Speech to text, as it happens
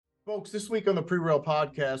Folks, this week on the Prereal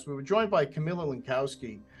podcast, we were joined by Camila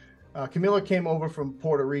Lincowski. Camila came over from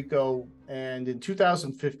Puerto Rico and in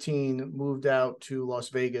 2015 moved out to Las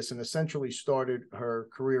Vegas and essentially started her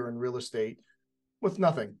career in real estate with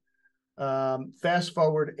nothing. Fast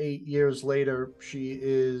forward 8 years later, she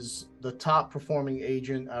is the top performing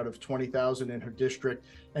agent out of 20,000 in her district,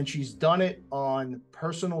 and she's done it on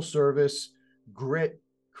personal service, grit,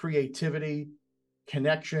 creativity,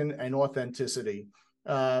 connection, and authenticity.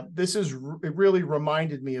 It really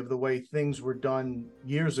reminded me of the way things were done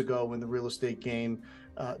years ago in the real estate game.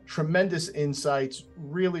 Tremendous insights,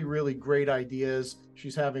 really, really great ideas.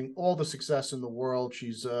 She's having all the success in the world.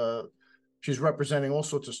 She's representing all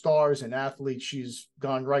sorts of stars and athletes. She's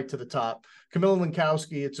gone right to the top. Camila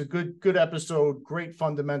Lincowski, it's a good episode, great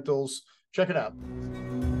fundamentals. Check it out.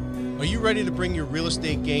 Are you ready to bring your real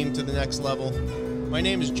estate game to the next level? My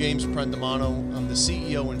name is James Prendamano. I'm the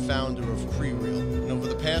CEO and founder of Prereal. And over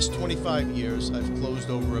the past 25 years, I've closed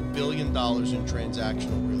over $1 billion in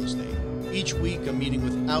transactional real estate. Each week, I'm meeting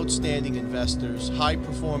with outstanding investors,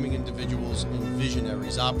 high-performing individuals, and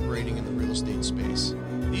visionaries operating in the real estate space.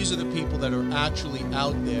 These are the people that are actually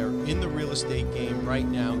out there in the real estate game right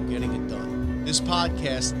now getting it done. This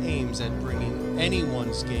podcast aims at bringing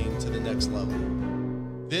anyone's game to the next level.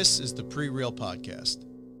 This is the Prereal Podcast.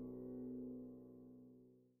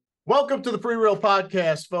 Welcome to the Prereal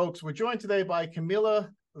Podcast, folks. We're joined today by Camila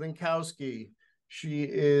Lincowski. She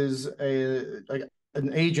is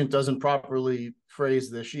an agent, doesn't properly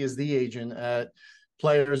phrase this. She is the agent at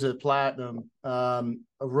Players at Platinum. A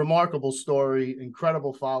remarkable story,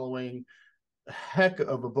 incredible following, heck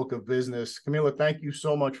of a book of business. Camila, thank you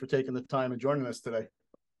so much for taking the time and joining us today.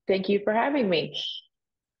 Thank you for having me.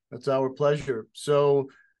 It's our pleasure. So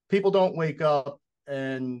people don't wake up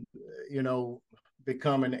and,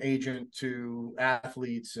 become an agent to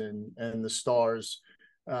athletes and the stars.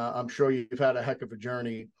 I'm sure you've had a heck of a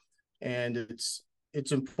journey, and it's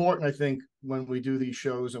important, I think, when we do these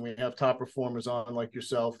shows and we have top performers on like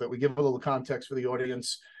yourself, that we give a little context for the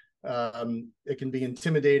audience. It can be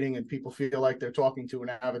intimidating and people feel like they're talking to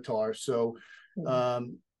an avatar. So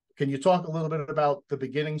can you talk a little bit about the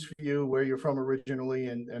beginnings for you, where you're from originally,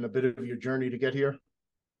 and a bit of your journey to get here?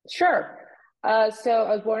 Sure. So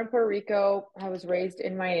I was born in Puerto Rico. I was raised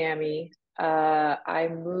in Miami. I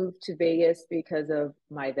moved to Vegas because of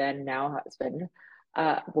my then now husband.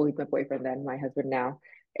 Well, he's my boyfriend then, my husband now.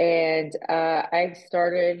 And I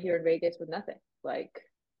started here in Vegas with nothing. Like,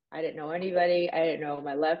 I didn't know anybody. I didn't know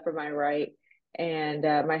my left from my right. And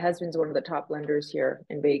my husband's one of the top lenders here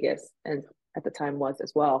in Vegas, and at the time was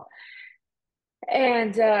as well.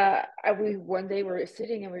 And one day we were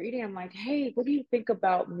sitting and we were eating. I'm like, hey, what do you think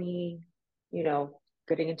about me,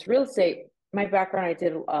 getting into real estate? My background, I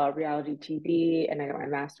did reality TV, and I got my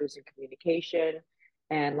master's in communication.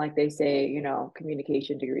 And like they say,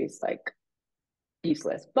 communication degrees like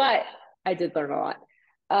useless, but I did learn a lot.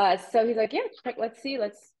 So he's like, yeah, let's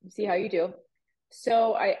see how you do.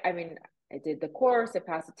 So I did the course, I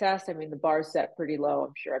passed the test. The bar's set pretty low.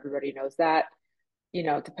 I'm sure everybody knows that,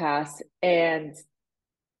 to pass. And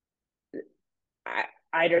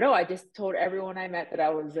I don't know. I just told everyone I met that I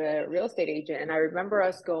was a real estate agent. And I remember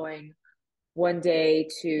us going one day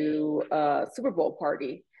to a Super Bowl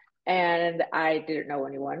party, and I didn't know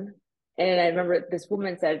anyone. And I remember this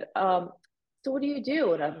woman said, so what do you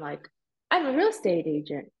do? And I'm like, I'm a real estate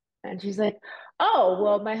agent. And she's like, oh,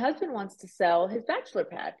 well, my husband wants to sell his bachelor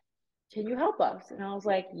pad. Can you help us? And I was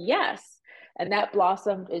like, yes. And that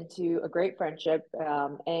blossomed into a great friendship.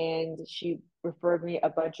 And she referred me a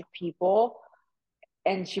bunch of people,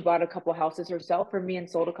 and she bought a couple houses herself for me and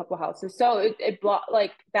sold a couple houses. So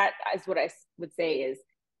like, that is what I would say is,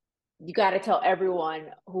 you got to tell everyone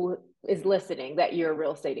who is listening that you're a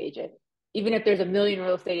real estate agent, even if there's a million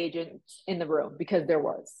real estate agents in the room, because there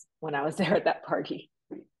was when I was there at that party.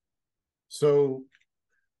 So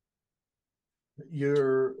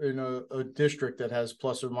you're in a district that has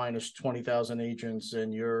plus or minus 20,000 agents,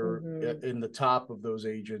 and you're in the top of those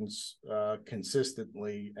agents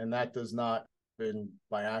consistently. And that does not happen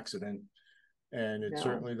by accident. And it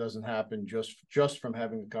certainly doesn't happen just from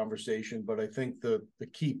having a conversation. But I think the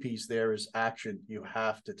key piece there is action. You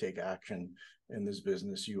have to take action in this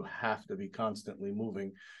business. You have to be constantly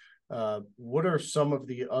moving. What are some of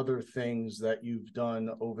the other things that you've done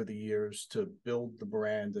over the years to build the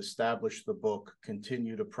brand, establish the book,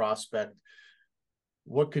 continue to prospect?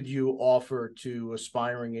 What could you offer to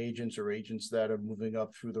aspiring agents or agents that are moving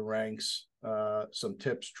up through the ranks? Some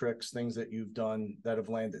tips, tricks, things that you've done that have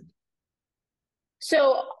landed?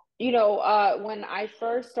 So, when I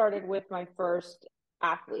first started with my first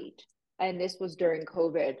athlete, and this was during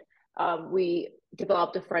COVID, we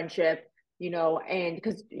developed a friendship, and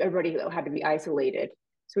because everybody had to be isolated.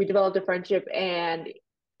 So we developed a friendship, and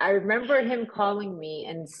I remember him calling me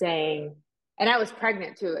and saying, and I was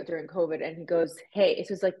pregnant too during COVID, and he goes, "Hey," it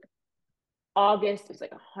was like August, it was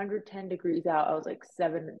like 110 degrees out. I was like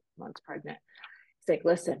 7 months pregnant. He's like,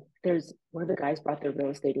 "Listen, there's one of the guys brought their real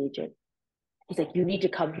estate agent. He's like, you need to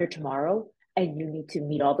come here tomorrow and you need to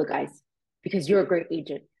meet all the guys because you're a great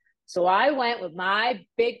agent." So I went with my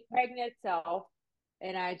big pregnant self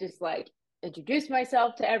and I just like introduced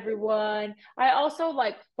myself to everyone. I also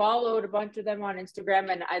like followed a bunch of them on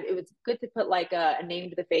Instagram, and it was good to put like a name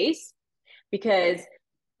to the face because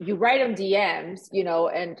you write them DMs,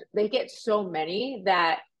 and they get so many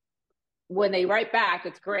that when they write back,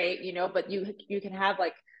 it's great, but you can have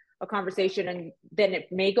like a conversation and then it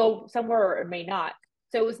may go somewhere or it may not.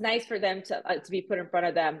 So it was nice for them to be put in front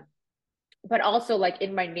of them. But also like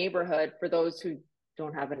in my neighborhood, for those who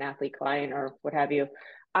don't have an athlete client or what have you,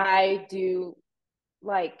 I do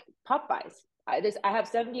like pop-bys. I have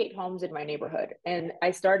 78 homes in my neighborhood, and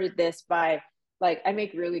I started this by like I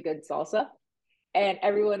make really good salsa, and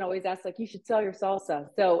everyone always asks like you should sell your salsa.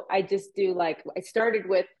 So I just do like I started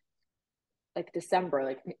with like December,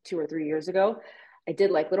 like 2 or 3 years ago. I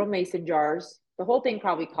did like little mason jars. The whole thing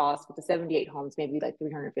probably cost with the 78 homes, maybe like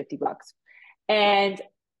 $350. And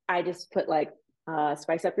I just put like,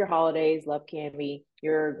 spice up your holidays, love Cammy,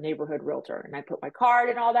 your neighborhood realtor. And I put my card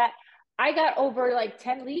and all that. I got over like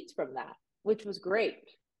 10 leads from that, which was great.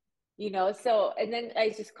 So, and then I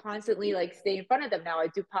just constantly like stay in front of them. Now I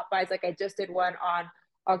do pop bys. Like I just did one on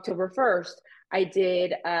October 1st. I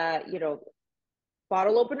did,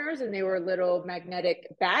 bottle openers, and they were little magnetic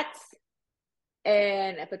bats,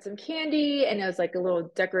 and I put some candy, and it was like a little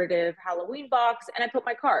decorative Halloween box, and I put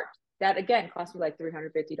my card. That again cost me like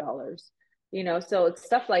 $350. So it's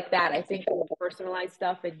stuff like that. I think personalized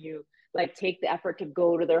stuff, and you like take the effort to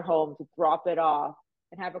go to their home, to drop it off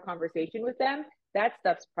and have a conversation with them. That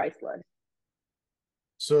stuff's priceless.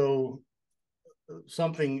 So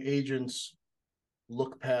something agents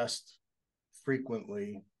look past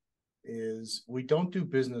frequently is we don't do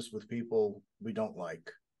business with people we don't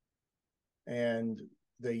like. And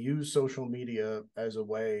they use social media as a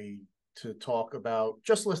way to talk about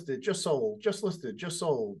just listed, just sold, just listed, just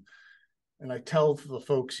sold. And I tell the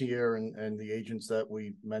folks here and the agents that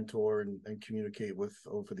we mentor and communicate with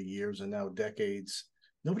over the years and now decades,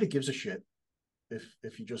 nobody gives a shit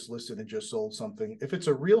if you just listed and just sold something. If it's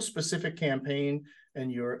a real specific campaign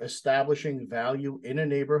and you're establishing value in a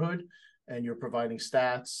neighborhood, and you're providing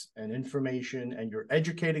stats and information and you're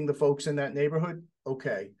educating the folks in that neighborhood,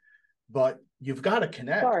 okay. But you've got to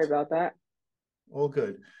connect. Sorry about that. All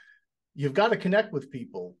good. You've got to connect with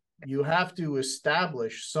people. You have to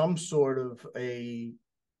establish some sort of if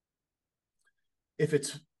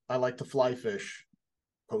it's, I like to fly fish,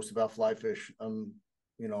 post about fly fish.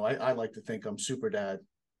 I like to think I'm super dad,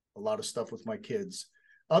 a lot of stuff with my kids.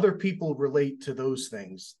 Other people relate to those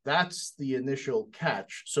things. That's the initial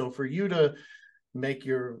catch. So for you to make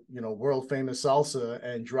your, world famous salsa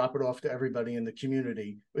and drop it off to everybody in the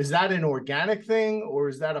community, is that an organic thing, or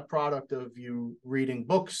is that a product of you reading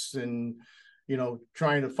books and,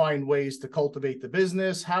 trying to find ways to cultivate the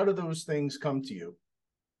business? How do those things come to you?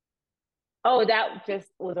 Oh, that just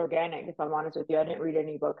was organic, if I'm honest with you. I didn't read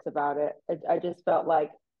any books about it. I just felt like,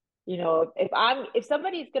 if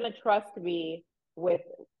somebody's going to trust me with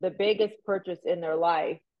the biggest purchase in their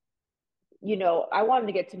life, I want them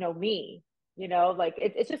to get to know me, like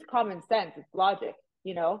it's just common sense. It's logic,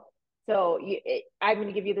 so I'm going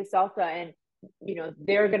to give you the salsa, and,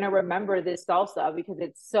 they're going to remember this salsa because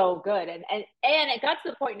it's so good. And it got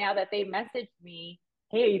to the point now that they messaged me,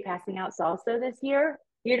 "Hey, are you passing out salsa this year?"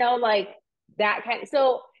 Like that kind of,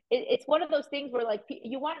 so it's one of those things where like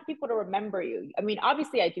you want people to remember you. I mean,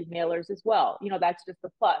 obviously I do mailers as well. That's just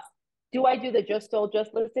the plus. Do I do the just sold,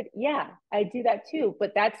 just listed? Yeah, I do that too,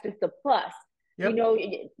 but that's just the plus. Yep.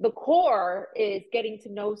 The core is getting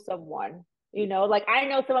to know someone. Like I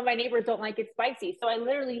know some of my neighbors don't like it spicy, so I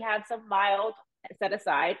literally have some mild set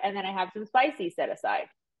aside, and then I have some spicy set aside.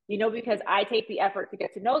 Because I take the effort to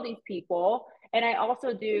get to know these people, and I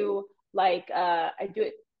also do like I do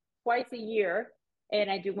it twice a year,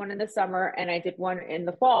 and I do one in the summer, and I did one in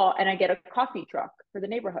the fall, and I get a coffee truck for the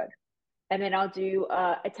neighborhood. And then I'll do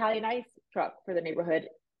Italian ice truck for the neighborhood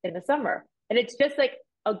in the summer. And it's just like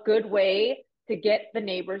a good way to get the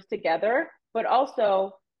neighbors together. But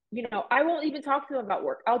also, I won't even talk to them about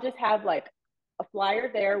work. I'll just have like a flyer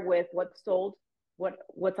there with what's sold,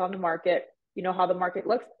 what's on the market, how the market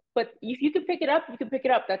looks. But if you can pick it up, you can pick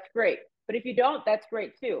it up. That's great. But if you don't, that's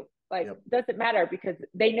great too. Like, It doesn't matter because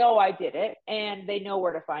they know I did it and they know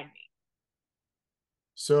where to find me.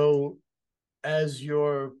 So as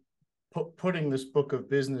you're putting this book of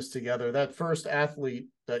business together, that first athlete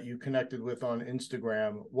that you connected with on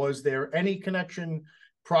Instagram, was there any connection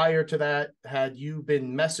prior to that? Had you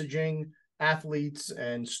been messaging athletes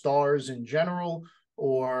and stars in general,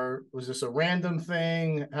 or was this a random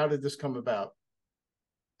thing? How did this come about?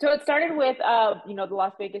 So it started with, the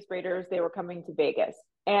Las Vegas Raiders. They were coming to Vegas,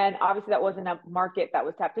 and obviously that wasn't a market that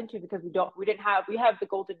was tapped into because we have the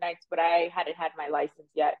Golden Knights, but I hadn't had my license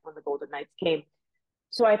yet when the Golden Knights came.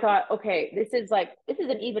 So I thought, okay, this is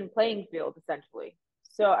an even playing field essentially.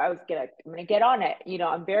 So I'm gonna get on it.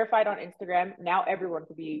 I'm verified on Instagram. Now everyone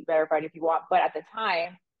could be verified if you want, but at the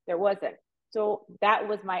time there wasn't. So that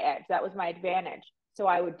was my edge. That was my advantage. So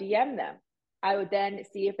I would DM them. I would then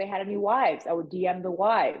see if they had any wives. I would DM the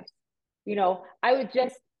wives. I would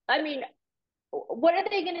I mean, what are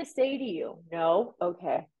they gonna say to you? No,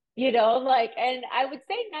 okay. And I would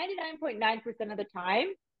say 99.9% of the time,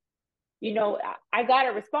 I got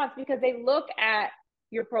a response because they look at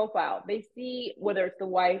your profile. They see whether it's the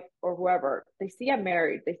wife or whoever. They see I'm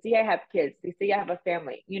married. They see I have kids. They see I have a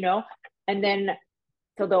family, and then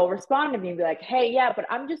so they'll respond to me and be like, hey, yeah, but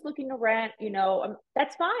I'm just looking to rent,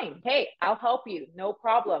 that's fine. Hey, I'll help you. No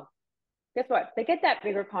problem. Guess what? They get that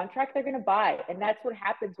bigger contract, they're going to buy. And that's what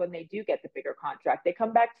happens when they do get the bigger contract. They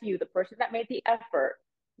come back to you, the person that made the effort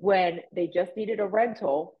when they just needed a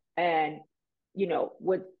rental and,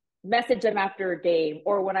 would message them after a game,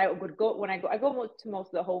 or I go to most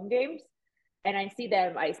of the home games and I see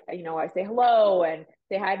them, I say hello and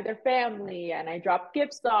say hi to their family, and I drop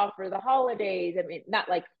gifts off for the holidays. I mean, not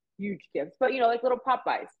like huge gifts, but like little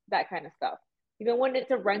Popeyes, that kind of stuff. Even when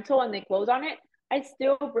it's a rental and they close on it, I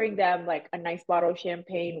still bring them like a nice bottle of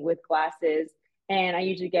champagne with glasses, and I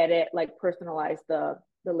usually get it like personalized the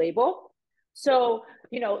label. So,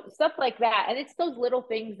 stuff like that. And it's those little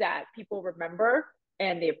things that people remember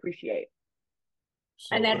and they appreciate.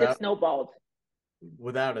 So And that just snowballed.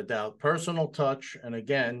 without a doubt, personal touch, and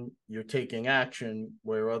again, you're taking action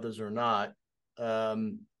where others are not.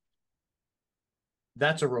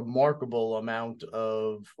 That's a remarkable amount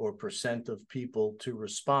of or percent of people to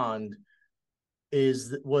respond.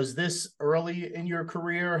 Was this early in your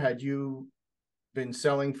career? Had you been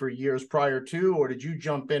selling for years prior to, or did you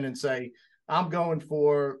jump in and say, I'm going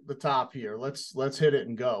for the top here, let's hit it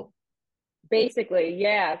and go? Basically,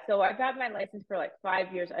 yeah. So I've had my license for like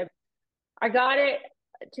 5 years. I got it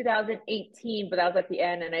 2018, but that was at the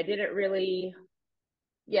end, and I didn't really,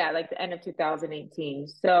 yeah, like the end of 2018.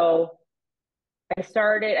 So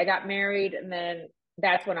I got married, and then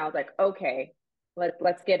that's when I was like, okay,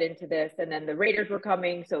 let's get into this. And then the Raiders were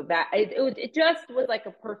coming, so that it just was like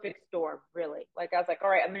a perfect storm, really. Like I was like, all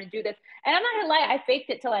right, I'm gonna do this, and I'm not gonna lie, I faked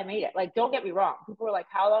it till I made it. Like, don't get me wrong. People were like,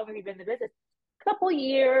 how long have you been in the business? Couple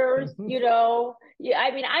years, Yeah,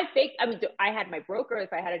 I mean, I had my broker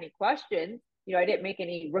if I had any questions. I didn't make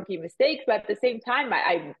any rookie mistakes, but at the same time,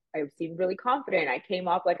 I seemed really confident. I came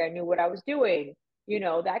off like I knew what I was doing,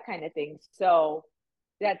 that kind of thing. So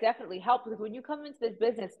that definitely helped, because when you come into this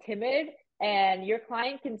business timid and your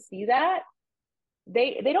client can see that,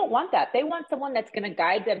 they don't want that. They want someone that's going to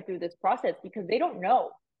guide them through this process, because they don't know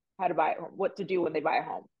how to buy, what to do when they buy a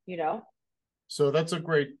home. So that's a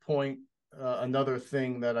great point. Another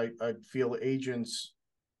thing that I feel agents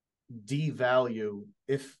devalue,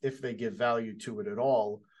 if they give value to it at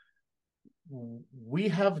all. We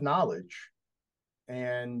have knowledge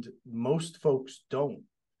and most folks don't.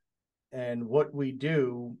 And what we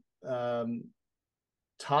do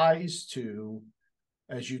ties to,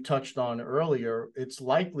 as you touched on earlier, it's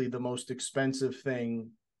likely the most expensive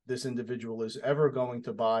thing this individual is ever going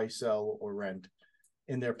to buy, sell, or rent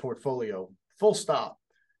in their portfolio. Full stop.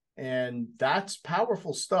 And that's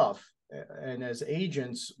powerful stuff. And as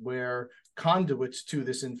agents, we're conduits to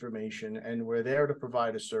this information, and we're there to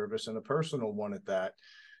provide a service, and a personal one at that.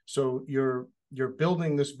 So you're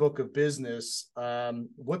building this book of business.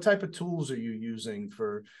 What type of tools are you using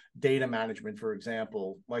for data management, for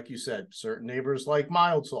example? Like you said, certain neighbors like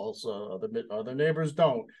mild salsa, other neighbors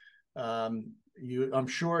don't. I'm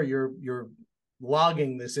sure you're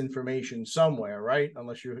logging this information somewhere, right?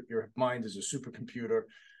 Unless your mind is a supercomputer.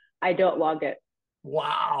 I don't log it.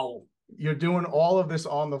 Wow. You're doing all of this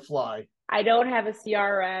on the fly. I don't have a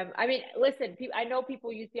CRM. I mean, listen, I know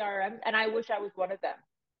people use CRMs, and I wish I was one of them.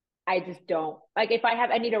 I just don't. Like, if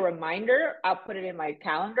I need a reminder, I'll put it in my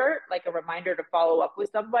calendar, like a reminder to follow up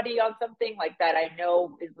with somebody on something like that. I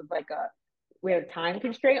know is like we have a time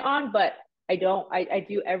constraint on, but I don't. I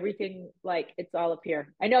do everything like it's all up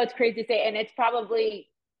here. I know it's crazy to say, and it's probably,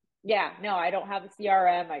 yeah, no, I don't have a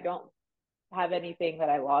CRM. I don't have anything that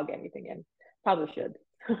I log anything in. Probably should.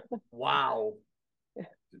 Wow.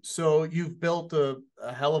 So you've built a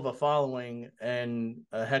hell of a following and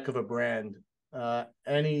a heck of a brand.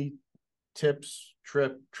 Any tips,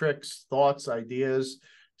 tricks, thoughts, ideas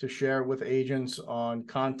to share with agents on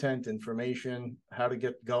content, information, how to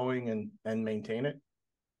get going and maintain it?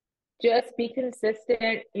 Just be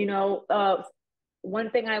consistent.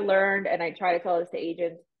 One thing I learned, and I try to tell this to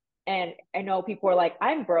agents, and I know people are like,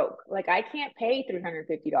 I'm broke. Like, I can't pay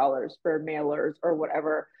 $350 for mailers or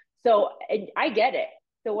whatever. So I get it.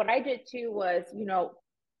 So what I did too was,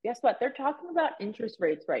 guess what? They're talking about interest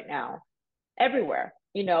rates right now everywhere,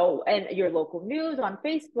 and your local news on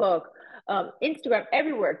Facebook, Instagram,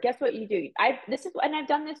 everywhere. Guess what you do? I've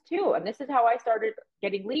done this too, and this is how I started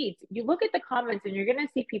getting leads. You look at the comments, and you're going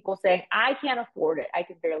to see people saying, "I can't afford it. I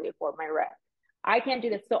can barely afford my rent. I can't do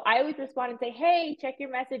this." So I always respond and say, "Hey, check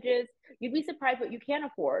your messages. You'd be surprised what you can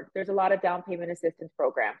afford. There's a lot of down payment assistance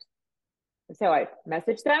programs." So I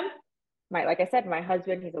message them. Like I said, my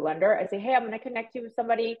husband, he's a lender. I say, "Hey, I'm going to connect you with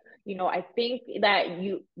somebody. I think that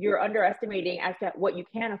you're underestimating as to what you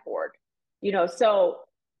can afford. So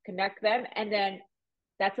connect them, and then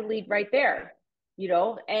that's a lead right there.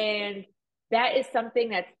 And that is something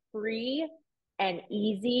that's free and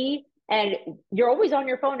easy, and you're always on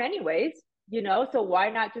your phone anyways. So why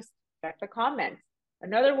not just check the comments?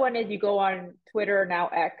 Another one is you go on Twitter, now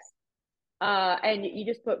X, and you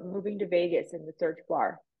just put "moving to Vegas" in the search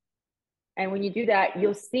bar. And when you do that,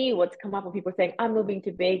 you'll see what's come up with people saying, "I'm moving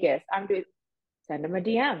to Vegas. Send them a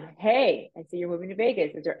DM. Hey, I see you're moving to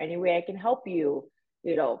Vegas. Is there any way I can help you?"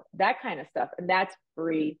 That kind of stuff. And that's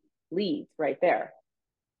free leads right there.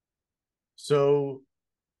 So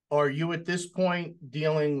are you at this point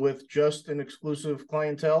dealing with just an exclusive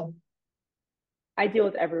clientele? I deal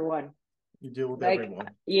with everyone. You deal with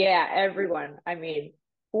everyone. Yeah, everyone.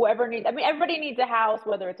 Everybody needs a house,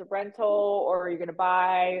 whether it's a rental or you're going to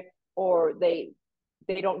buy, or they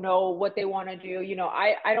don't know what they want to do.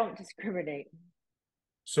 I don't discriminate.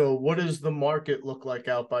 So what does the market look like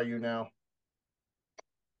out by you now?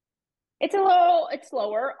 It's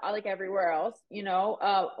slower, like everywhere else.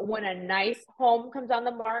 When a nice home comes on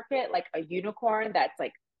the market, like a unicorn that's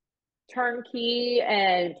like turnkey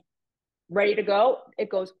and ready to go, it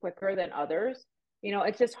goes quicker than others.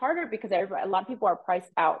 It's just harder because a lot of people are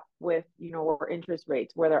priced out with, where interest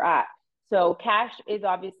rates, where they're at. So cash is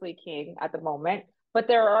obviously king at the moment. But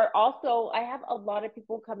I have a lot of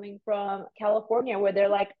people coming from California where they're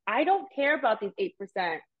like, I don't care about these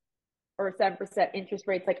 8% or 7% interest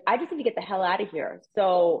rates. Like, I just need to get the hell out of here.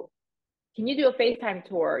 So can you do a FaceTime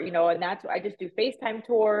tour? And that's what I just do, FaceTime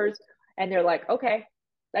tours. And they're like, okay,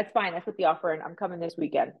 that's fine. That's what the offer, and I'm coming this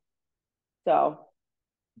weekend. So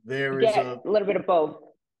there you is get a little bit of both.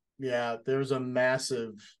 Yeah, there's a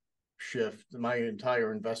massive shift. My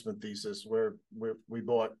entire investment thesis, where we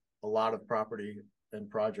bought a lot of property and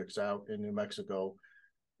projects out in New Mexico,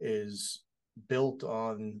 is built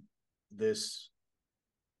on this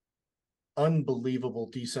unbelievable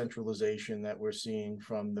decentralization that we're seeing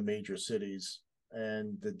from the major cities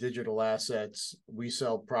and the digital assets. We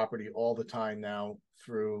sell property all the time now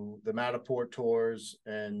through the Matterport tours,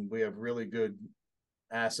 and we have really good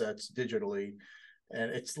assets digitally. And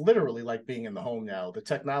it's literally like being in the home now. The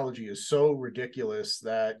technology is so ridiculous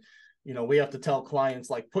that, we have to tell clients,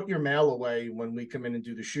 like, put your mail away when we come in and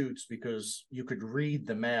do the shoots, because you could read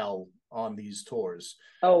the mail on these tours.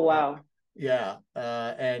 Oh, wow. Yeah.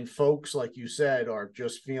 And folks, like you said, are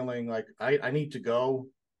just feeling like, I need to go.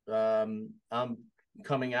 I'm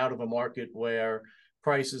coming out of a market where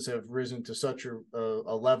prices have risen to such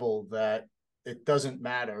a level that it doesn't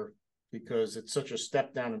matter, because it's such a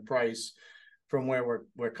step down in price from where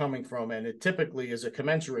we're coming from, and it typically is a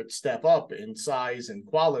commensurate step up in size and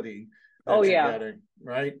quality that you're getting,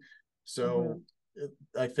 right? So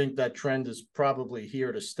I think that trend is probably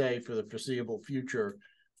here to stay for the foreseeable future.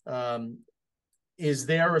 Is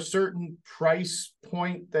there a certain price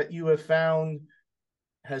point that you have found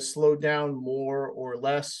has slowed down more or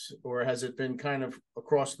less, or has it been kind of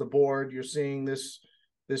across the board you're seeing this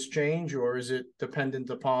change, or is it dependent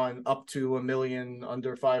upon up to $1 million,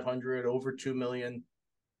 under 500, over 2 million?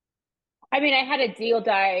 I had a deal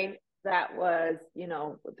die that was,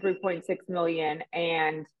 3.6 million.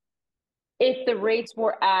 And if the rates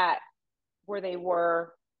were at where they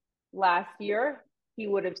were last year, he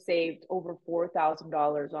would have saved over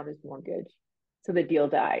 $4,000 on his mortgage. So the deal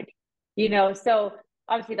died, so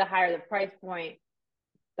obviously the higher the price point,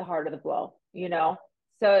 the harder the blow,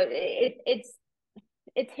 so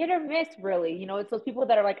it's hit or miss, really. It's those people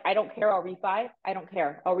that are like, I don't care, I'll refi. I don't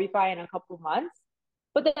care, I'll refi in a couple of months.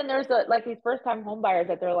 But then there's these first time home buyers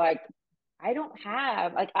that they're like, I don't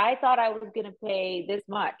have, I thought I was going to pay this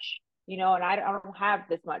much, and I don't have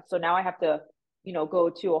this much. So now I have to, go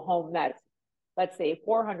to a home that's, let's say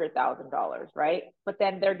 $400,000, right? But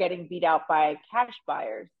then they're getting beat out by cash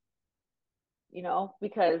buyers,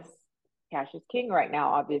 because cash is king right now,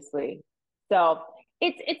 obviously. So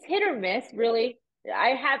it's hit or miss, really.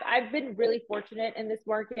 I've been really fortunate in this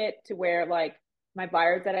market to where like my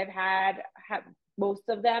buyers that I've had have most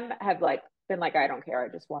of them have like been like, I don't care, I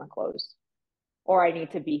just want to close, or I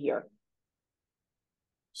need to be here.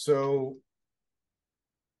 So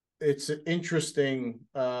it's interesting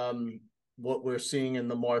what we're seeing in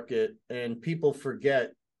the market, and people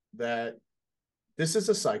forget that this is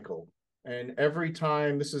a cycle. And every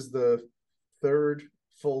time, this is the third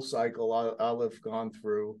full cycle I'll have gone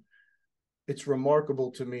through. It's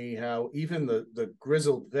remarkable to me how even the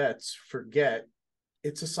grizzled vets forget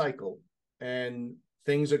it's a cycle and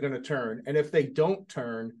things are going to turn. And if they don't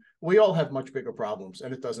turn, we all have much bigger problems,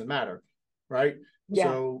 and it doesn't matter, right? Yeah.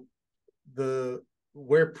 So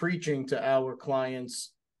we're preaching to our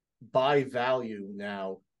clients, buy value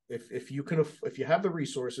now. If you have the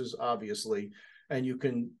resources, obviously, and you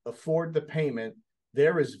can afford the payment,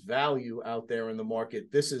 there is value out there in the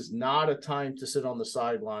market. This is not a time to sit on the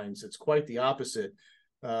sidelines. It's quite the opposite.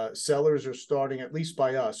 Sellers are starting, at least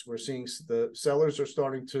by us, we're seeing the sellers are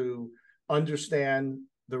starting to understand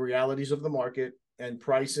the realities of the market, and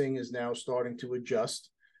pricing is now starting to adjust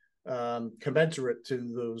commensurate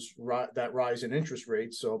to that rise in interest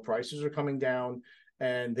rates. So prices are coming down,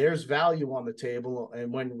 and there's value on the table.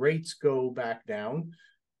 And when rates go back down,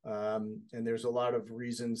 and there's a lot of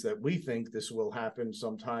reasons that we think this will happen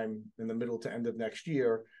sometime in the middle to end of next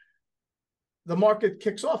year, the market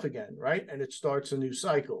kicks off again, right? And it starts a new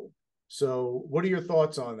cycle. So what are your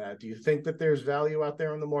thoughts on that? Do you think that there's value out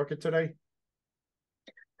there in the market today?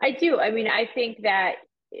 I do. I mean, I think that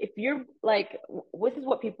if you're like, this is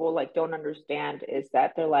what people like don't understand, is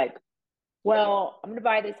that they're like, well, I'm going to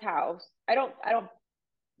buy this house. I don't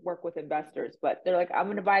work with investors, but they're like, I'm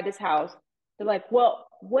going to buy this house. They're like, well,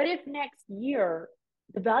 what if next year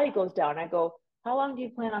the value goes down? I go, how long do you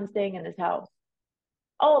plan on staying in this house?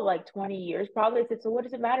 Oh, like 20 years probably. I said, so what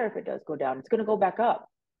does it matter if it does go down? It's going to go back up.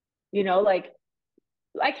 Like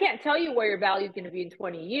I can't tell you where your value is going to be in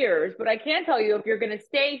 20 years, but I can tell you if you're going to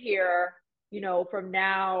stay here, from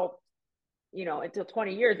now, until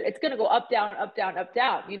 20 years, it's going to go up, down, up, down, up,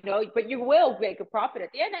 down, but you will make a profit at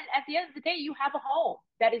the end. And at the end of the day, you have a home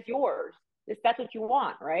that is yours. That's what you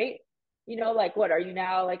want, right? Like what are you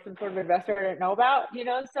now, like some sort of investor I don't know about,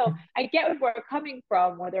 so I get where we're coming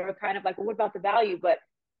from, where they're kind of like, well, what about the value? But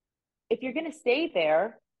if you're going to stay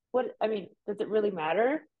there, does it really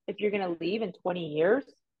matter if you're going to leave in 20 years,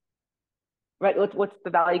 right? What's the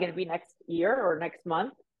value going to be next year or next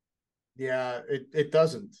month? Yeah, it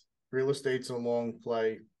doesn't. Real estate's a long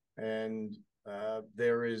play, and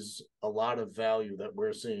there is a lot of value that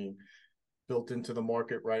we're seeing built into the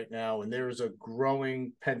market right now. And there is a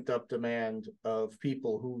growing pent-up demand of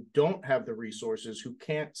people who don't have the resources, who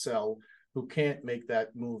can't sell, who can't make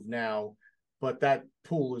that move now. But that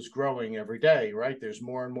pool is growing every day, right? There's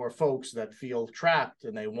more and more folks that feel trapped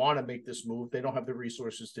and they want to make this move. They don't have the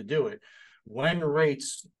resources to do it. When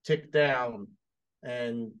rates tick down,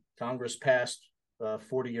 and Congress passed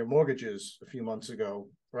 40-year mortgages a few months ago,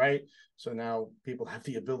 right? So now people have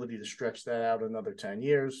the ability to stretch that out another 10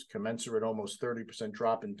 years, commensurate almost 30%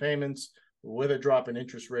 drop in payments with a drop in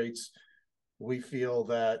interest rates. We feel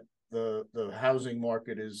that the housing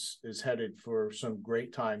market is headed for some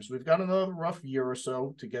great times. We've got another rough year or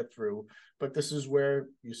so to get through, but this is where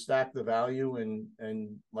you stack the value,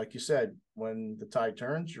 and like you said, when the tide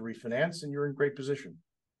turns, you refinance and you're in great position.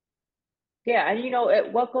 Yeah,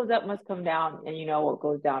 and what goes up must come down, and what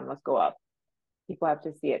goes down must go up. People have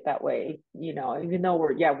to see it that way, even though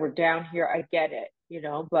we're down here, I get it,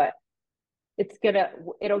 but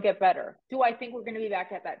it'll get better. Do I think we're gonna be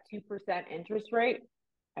back at that 2% interest rate?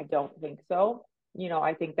 I don't think so.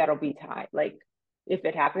 I think that'll be tight. Like if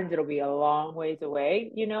it happens, it'll be a long ways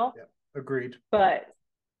away, Yeah, agreed. But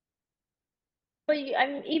I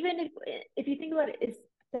mean, even if you think about it, is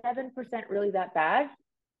 7% really that bad?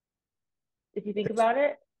 If you think about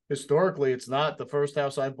it, historically, it's not. The first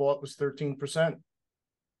house I bought was 13%.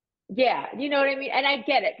 Yeah, you know what I mean? And I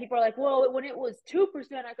get it. People are like, well, when it was 2%,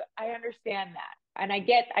 I understand that. And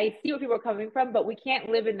I see where people are coming from, but we can't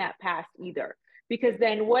live in that past either. Because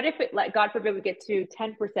then what if it, like, God forbid, we get to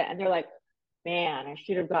 10% and they're like, man, I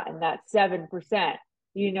should have gotten that 7%,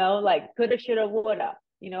 like coulda, shoulda, woulda,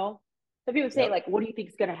 So people say, like, what do you think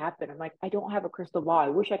is going to happen? I'm like, I don't have a crystal ball. I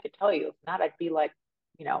wish I could tell you. If not, I'd be like,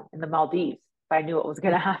 in the Maldives if I knew what was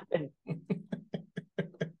going to happen.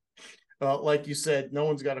 Well, like you said, no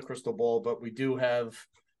one's got a crystal ball, but we do have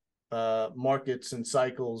markets and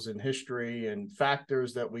cycles and history and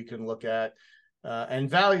factors that we can look at. And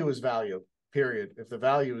value is value, period. If the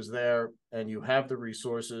value is there and you have the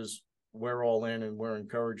resources, we're all in, and we're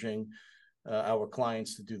encouraging our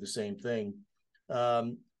clients to do the same thing.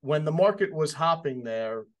 When the market was hopping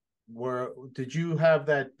there, did you have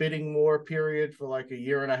that bidding war period for like a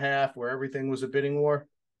year and a half where everything was a bidding war?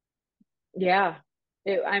 Yeah.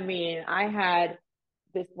 I had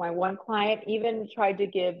my one client even tried to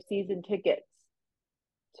give season tickets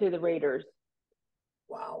to the Raiders.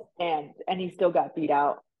 Wow. And he still got beat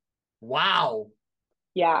out. Wow.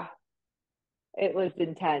 Yeah. It was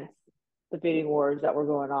intense, the bidding wars that were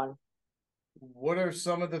going on. What are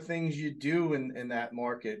some of the things you do in that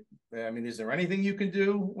market? I mean, is there anything you can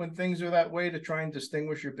do when things are that way to try and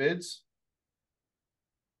distinguish your bids?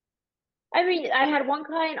 I had one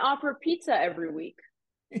client offer pizza every week,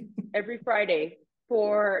 every Friday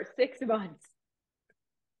for 6 months.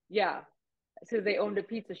 Yeah. So they owned a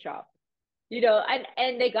pizza shop,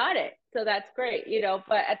 and they got it. So that's great,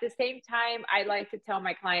 but at the same time, I like to tell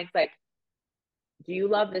my clients, like, do you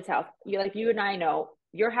love this house? You and I know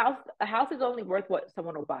a house is only worth what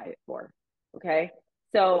someone will buy it for. Okay.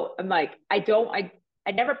 So I'm like, I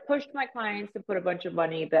never pushed my clients to put a bunch of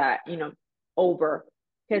money that, over,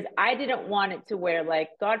 because I didn't want it to where, like,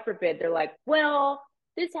 God forbid, they're like, well,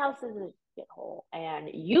 this house is a shithole and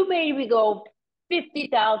you made me go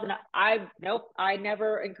 50,000. Nope. I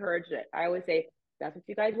never encouraged it. I always say, that's what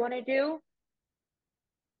you guys want to do,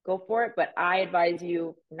 go for it. But I advise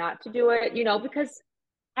you not to do it, because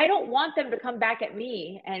I don't want them to come back at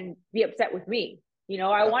me and be upset with me.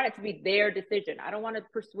 I want it to be their decision. I don't want to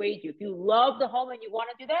persuade you. If you love the home and you want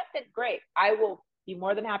to do that, then great. I will be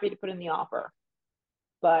more than happy to put in the offer.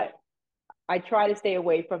 But I try to stay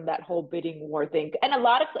away from that whole bidding war thing. And a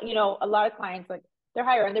lot of clients, like, they're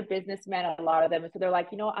higher end, they're businessmen, a lot of them. And so they're like,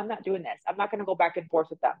 I'm not doing this. I'm not going to go back and forth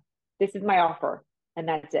with them. This is my offer. And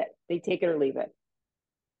that's it. They take it or leave it.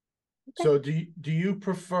 Okay. So do you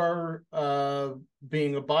prefer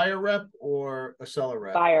being a buyer rep or a seller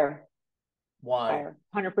rep? Buyer. Why?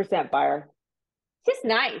 Buyer. 100% buyer. It's just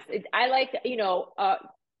nice. I like,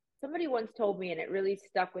 somebody once told me, and it really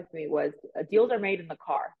stuck with me, was deals are made in the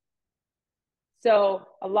car. So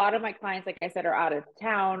a lot of my clients, like I said, are out of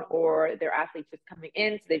town or they're athletes just coming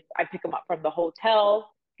in. So I pick them up from the hotel,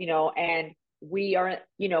 and we are,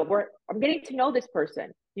 I'm getting to know this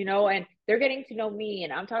person, and they're getting to know me,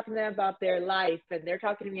 and I'm talking to them about their life and they're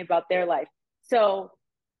talking to me about their life. So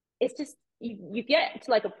it's just, you get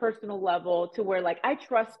to like a personal level to where, like, I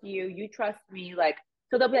trust you, you trust me. Like,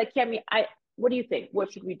 so they'll be like, Cammy, what do you think?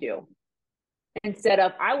 What should we do? Instead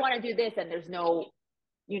of, I want to do this, and there's no,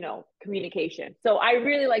 communication. So I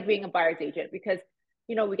really like being a buyer's agent because,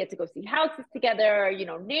 we get to go see houses together,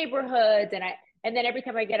 neighborhoods. And then every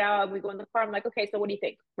time I get out and we go in the car, I'm like, okay, so what do you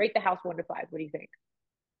think? Rate the house 1 to 5. What do you think?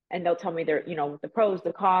 And they'll tell me their, the pros,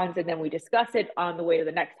 the cons, and then we discuss it on the way to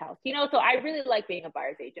the next house. So I really like being a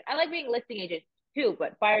buyer's agent. I like being a listing agent too,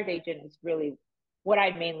 but buyer's agent is really what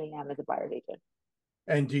I mainly am as a buyer's agent.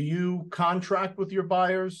 And do you contract with your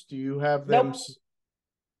buyers? Do you have them? Nope.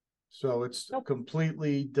 So it's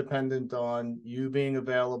completely dependent on you being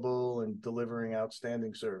available and delivering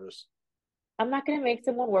outstanding service. I'm not going to make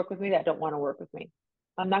someone work with me that don't want to work with me.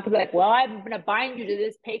 I'm not going to be like, well, I'm going to bind you to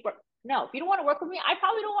this paper. No, if you don't want to work with me, I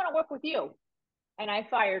probably don't want to work with you. And I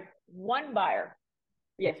fired one buyer.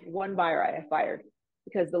 Yes, one buyer I fired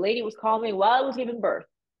because the lady was calling me while I was giving birth.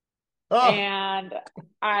 Oh. And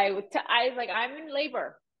I was like, I'm in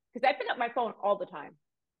labor, because I pick up my phone all the time.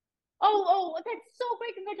 Oh, that's so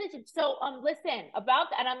great. Congratulations. So, listen about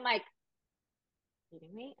that. And I'm like,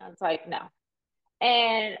 kidding me? I was like, no.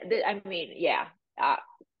 And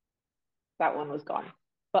that one was gone.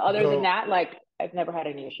 But other than that, like, I've never had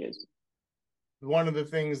any issues. One of the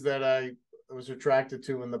things that I was attracted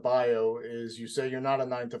to in the bio is you say you're not a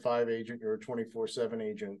 9-to-5 agent, you're a 24/7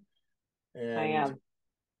 agent. And I am.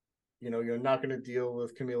 You're not going to deal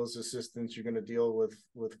with Camila's assistants. You're going to deal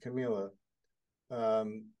with Camila.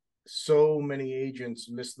 So many agents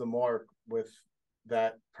miss the mark with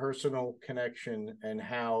that personal connection, and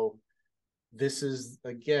how this is,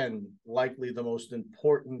 again, likely the most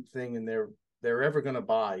important thing they're ever going to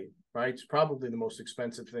buy, right? It's probably the most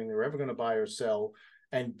expensive thing they're ever going to buy or sell,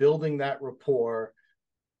 and building that rapport,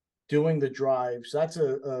 doing the drives. That's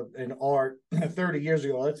an art. 30 years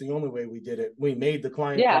ago, that's the only way we did it. We made the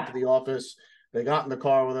client come to the office. They got in the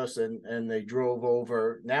car with us and they drove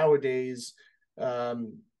over. Nowadays,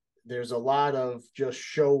 there's a lot of just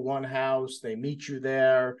show one house. They meet you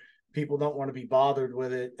there. People don't want to be bothered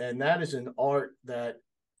with it. And that is an art that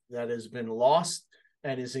has been lost.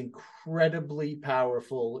 and is incredibly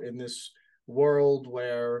powerful in this world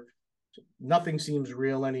where nothing seems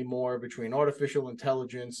real anymore between artificial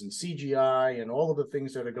intelligence and CGI and all of the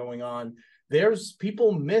things that are going on. There's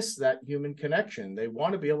people miss that human connection. They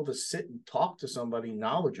want to be able to sit and talk to somebody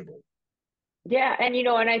knowledgeable. Yeah. And, you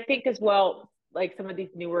know, and I think as well, like some of these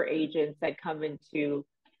newer agents that come into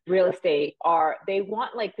real estate they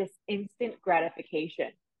want like this instant gratification.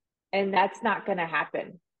 And that's not going to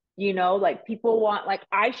happen. You know, like people want, like,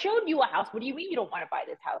 I showed you a house. What do you mean you don't want to buy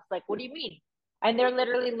this house? Like, what do you mean? And they're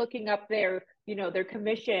literally looking up their, you know, their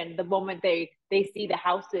commission the moment they see the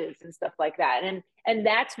houses and stuff like that. And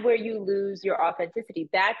that's where you lose your authenticity.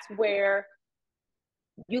 That's where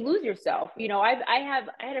you lose yourself. You know, I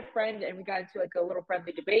had a friend, and we got into like a little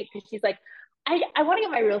friendly debate because she's like, I want to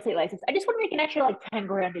get my real estate license. I just want to make an extra like 10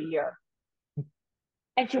 grand a year.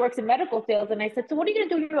 And she works in medical sales. And I said, so what are you going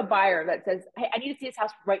to do if you have a buyer that says, hey, I need to see this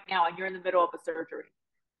house right now, and you're in the middle of a surgery?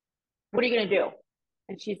 What are you going to do?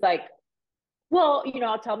 And she's like, well, you know,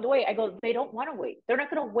 I'll tell them to wait. I go, they don't want to wait. They're not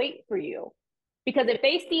going to wait for you. Because if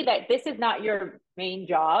they see that this is not your main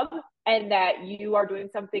job and that you are doing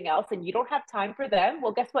something else and you don't have time for them,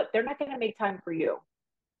 well, guess what? They're not going to make time for you.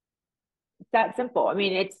 It's that simple. I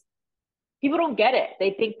mean, people don't get it.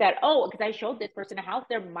 They think that, oh, because I showed this person a house,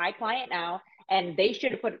 they're my client now, and they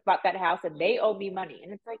should have bought that house and they owe me money.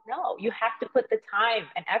 And it's like, no, you have to put the time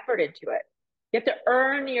and effort into it. You have to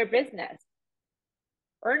earn your business,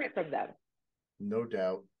 earn it from them. No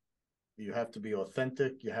doubt. You have to be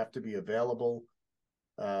authentic. You have to be available.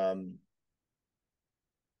 And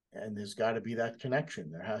there's got to be that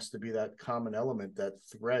connection. There has to be that common element, that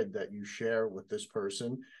thread that you share with this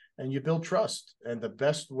person, and you build trust. And the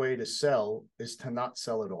best way to sell is to not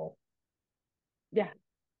sell at all. Yeah.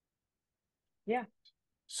 Yeah.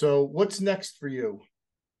 So what's next for you?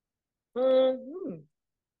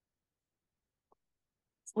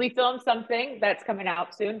 We filmed something that's coming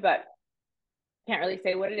out soon, but can't really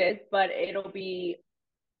say what it is, but it'll be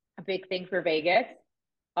a big thing for Vegas.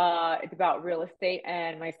 It's about real estate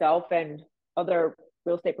and myself and other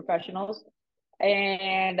real estate professionals.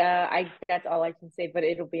 And that's all I can say, but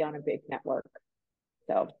it'll be on a big network.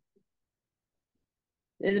 So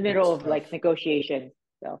in the middle of like negotiations.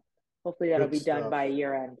 So hopefully that'll be done by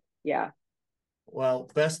year end. Yeah. Well,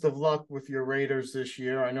 best of luck with your Raiders this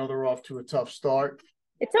year. I know they're off to a tough start.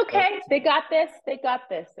 It's okay. They got this. They got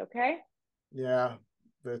this. Okay. Yeah.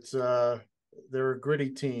 They're a gritty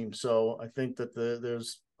team. So I think that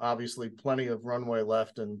there's obviously plenty of runway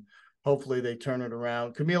left, and hopefully they turn it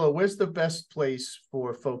around. Camila, where's the best place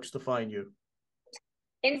for folks to find you?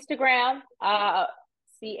 Instagram, CAMI_LI,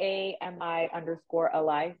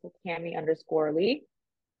 so Cami_Lee.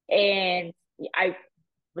 And I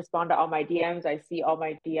respond to all my DMs. I see all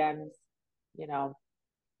my DMs. You know,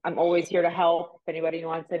 I'm always here to help. If anybody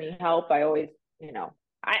wants any help, I always, you know,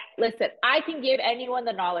 listen, I can give anyone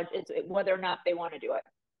the knowledge. It's whether or not they want to do it.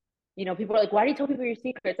 You know, people are like, why do you tell people your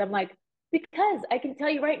secrets? I'm like, because I can tell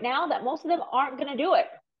you right now that most of them aren't going to do it.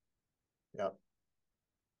 Yep.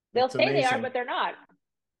 They'll say amazing. They are, but they're not.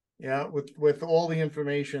 Yeah, with all the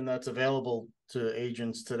information that's available to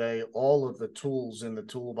agents today, all of the tools in the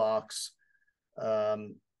toolbox. Wow.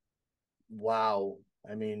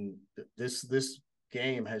 I mean, this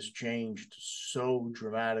game has changed so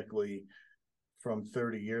dramatically from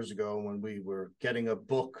 30 years ago when we were getting a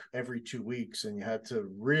book every 2 weeks and you had to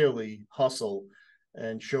really hustle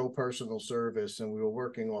and show personal service. And we were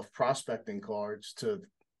working off prospecting cards to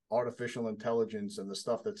artificial intelligence and the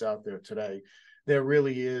stuff that's out there today. There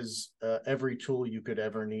really is every tool you could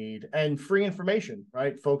ever need, and free information,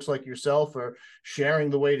 right? Folks like yourself are sharing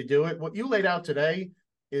the way to do it. What you laid out today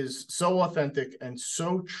is so authentic and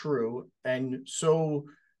so true and so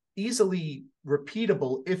easily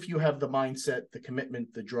repeatable if you have the mindset, the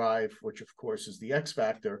commitment, the drive, which of course is the X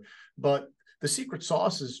factor. But the secret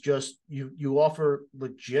sauce is just you offer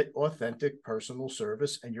legit, authentic personal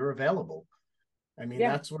service, and you're available. I mean,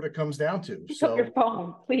 that's what it comes down to. Pick up your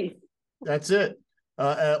phone, please. That's it.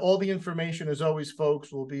 All the information, as always,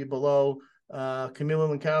 folks, will be below.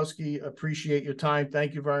 Camila Lincowski, appreciate your time.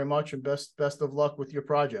 Thank you very much, and best of luck with your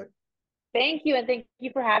project. Thank you, and thank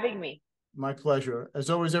you for having me. My pleasure.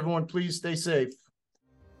 As always, everyone, please stay safe.